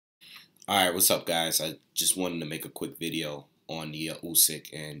Alright, what's up guys? I just wanted to make a quick video on the Usyk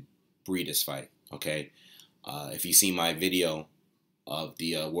and Briedis fight, okay? If you see my video of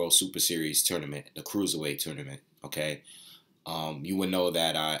the World Super Series tournament, the Cruiserweight tournament, okay? You would know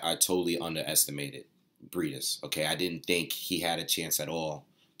that I totally underestimated Briedis, okay? I didn't think he had a chance at all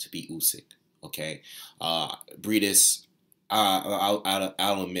to beat Usyk, okay? Briedis,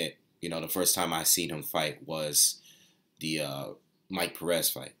 I'll admit, the first time I seen him fight was the Mike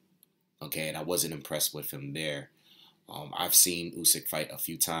Perez fight. Okay, and I wasn't impressed with him there. I've seen Usyk fight a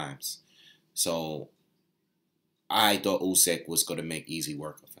few times, so I thought Usyk was going to make easy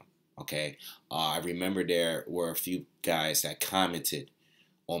work of him. Okay, I remember there were a few guys that commented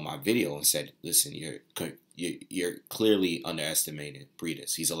on my video and said, "Listen, you're clearly underestimating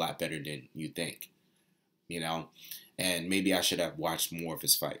Briedis. He's a lot better than you think, and maybe I should have watched more of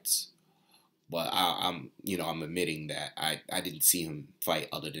his fights." But I'm admitting that I didn't see him fight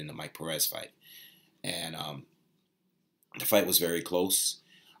other than the Mike Perez fight, and the fight was very close.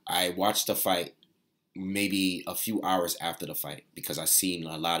 I watched the fight maybe a few hours after the fight because I seen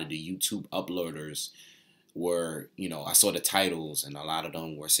a lot of the YouTube uploaders were, I saw the titles and a lot of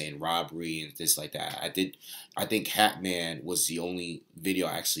them were saying robbery and this like that. I think Hatman was the only video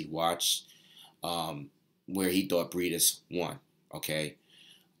I actually watched where he thought Briedis won. Okay.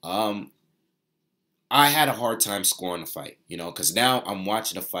 I had a hard time scoring the fight, because now I'm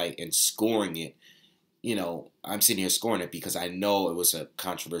watching the fight and scoring it. I'm sitting here scoring it because I know it was a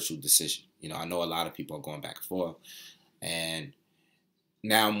controversial decision. I know a lot of people are going back and forth, and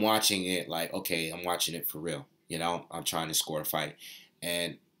now I'm watching it like, okay, I'm watching it for real. I'm trying to score a fight,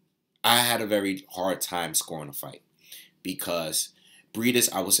 and I had a very hard time scoring a fight because Briedis,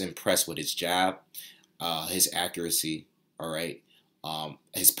 I was impressed with his jab, his accuracy. All right.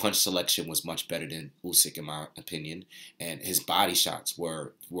 His punch selection was much better than Usyk in my opinion, and his body shots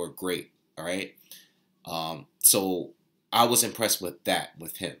were great. All right, so I was impressed with that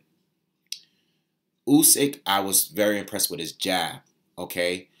with him. Usyk, I was very impressed with his jab.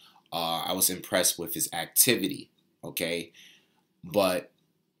 Okay, I was impressed with his activity. Okay, but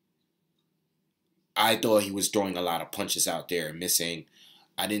I thought he was throwing a lot of punches out there and missing.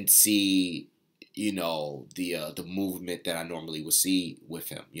 I didn't see the movement that I normally would see with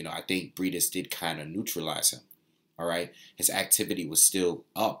him. I think Briedis did kind of neutralize him. All right, his activity was still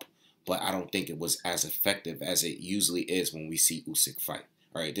up, but I don't think it was as effective as it usually is when we see Usyk fight.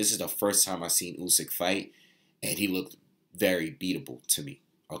 All right, this is the first time I've seen Usyk fight, and he looked very beatable to me.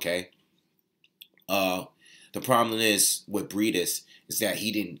 Okay, the problem is with Briedis is that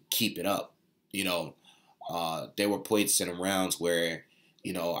he didn't keep it up. There were points in the rounds where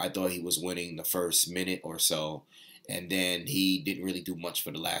I thought he was winning the first minute or so, and then he didn't really do much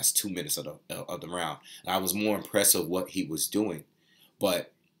for the last 2 minutes of the round. And I was more impressed with what he was doing,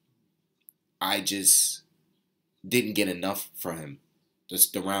 but I just didn't get enough from him.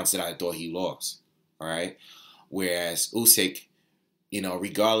 Just the rounds that I thought he lost. All right, whereas Usyk,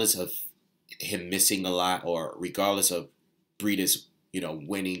 regardless of him missing a lot, or regardless of Briedis,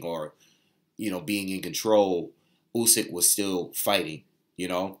 winning or being in control, Usyk was still fighting.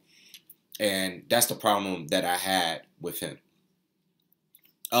 And that's the problem that I had with him.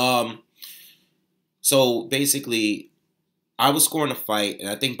 So basically, I was scoring a fight, and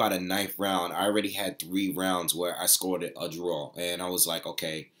I think by the ninth round, I already had 3 rounds where I scored a draw, and I was like,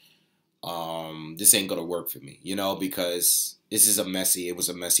 okay, this ain't gonna work for me, because it was a messy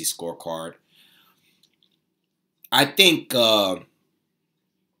scorecard. I think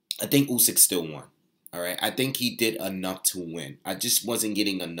Usyk still won. All right, I think he did enough to win. I just wasn't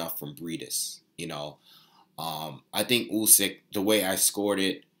getting enough from Briedis. I think Usyk, the way I scored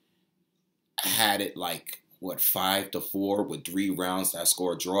it, I had it like what 5-4 with 3 rounds that I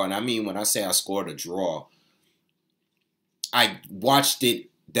scored a draw. And I mean, when I say I scored a draw, I watched it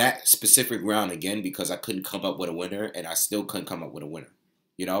that specific round again because I couldn't come up with a winner, and I still couldn't come up with a winner.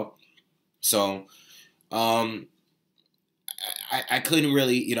 So I couldn't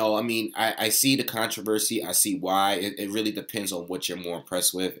really, I see the controversy. I see why. It really depends on what you're more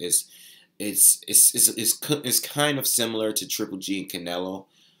impressed with. It's kind of similar to Triple G and Canelo,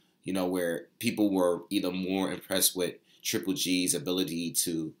 where people were either more impressed with Triple G's ability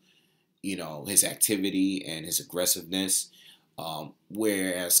to, his activity and his aggressiveness,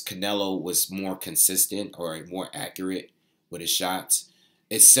 whereas Canelo was more consistent or more accurate with his shots.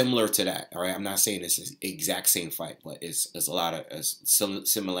 It's similar to that, all right? I'm not saying it's the exact same fight, but it's a lot of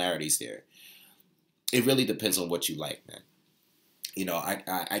similarities there. It really depends on what you like, man.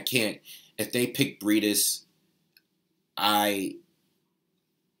 I can't. If they pick Briedis, I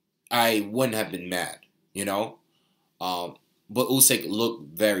wouldn't have been mad, But Usyk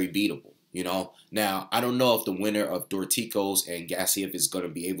looked very beatable. You know, now I don't know if the winner of Dorticos and Gassiev is going to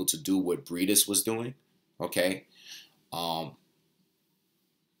be able to do what Briedis was doing. Okay,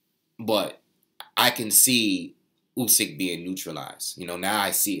 but I can see Usyk being neutralized. You know, now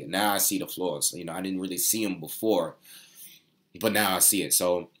I see it. Now I see the flaws. You know, I didn't really see him before, but now I see it.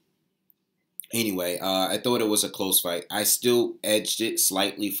 So anyway, I thought it was a close fight. I still edged it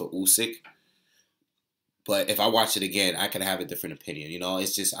slightly for Usyk. But if I watch it again, I could have a different opinion. You know,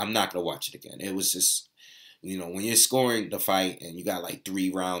 it's just, I'm not going to watch it again. It was just, you know, when you're scoring the fight and you got like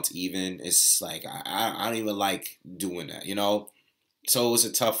 3 rounds even, it's like, I don't even like doing that, you know? So it was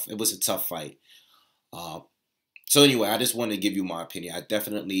a tough fight. So anyway, I just wanted to give you my opinion. I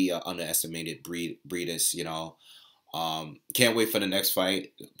definitely underestimated Briedis, you know. Can't wait for the next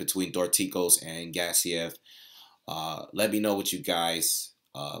fight between Dorticos and Gassiev. Let me know what you guys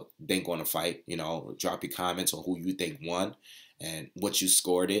think on the fight. You know, drop your comments on who you think won and what you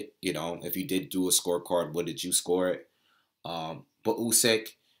scored it. You know, if you did do a scorecard, what did you score it? But Usyk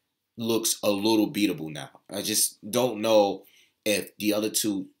looks a little beatable now. I just don't know if the other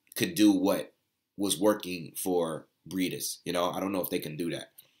two could do what was working for Briedis. You know, I don't know if they can do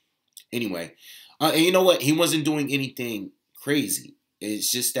that. Anyway, and you know what? He wasn't doing anything crazy.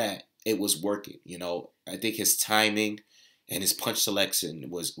 It's just that it was working. You know, I think his timing and his punch selection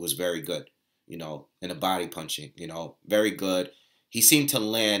was very good. You know, and the body punching. You know, very good. He seemed to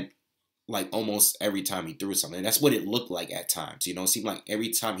land like almost every time he threw something. And that's what it looked like at times. You know, it seemed like every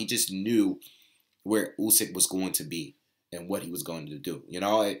time he just knew where Usyk was going to be and what he was going to do. You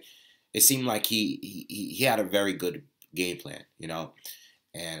know, it seemed like he had a very good game plan. You know.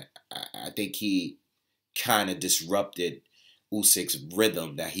 And I think he kind of disrupted Usyk's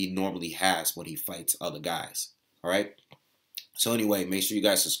rhythm that he normally has when he fights other guys. All right? So anyway, make sure you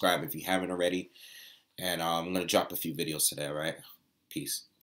guys subscribe if you haven't already. And I'm going to drop a few videos today, all right? Peace.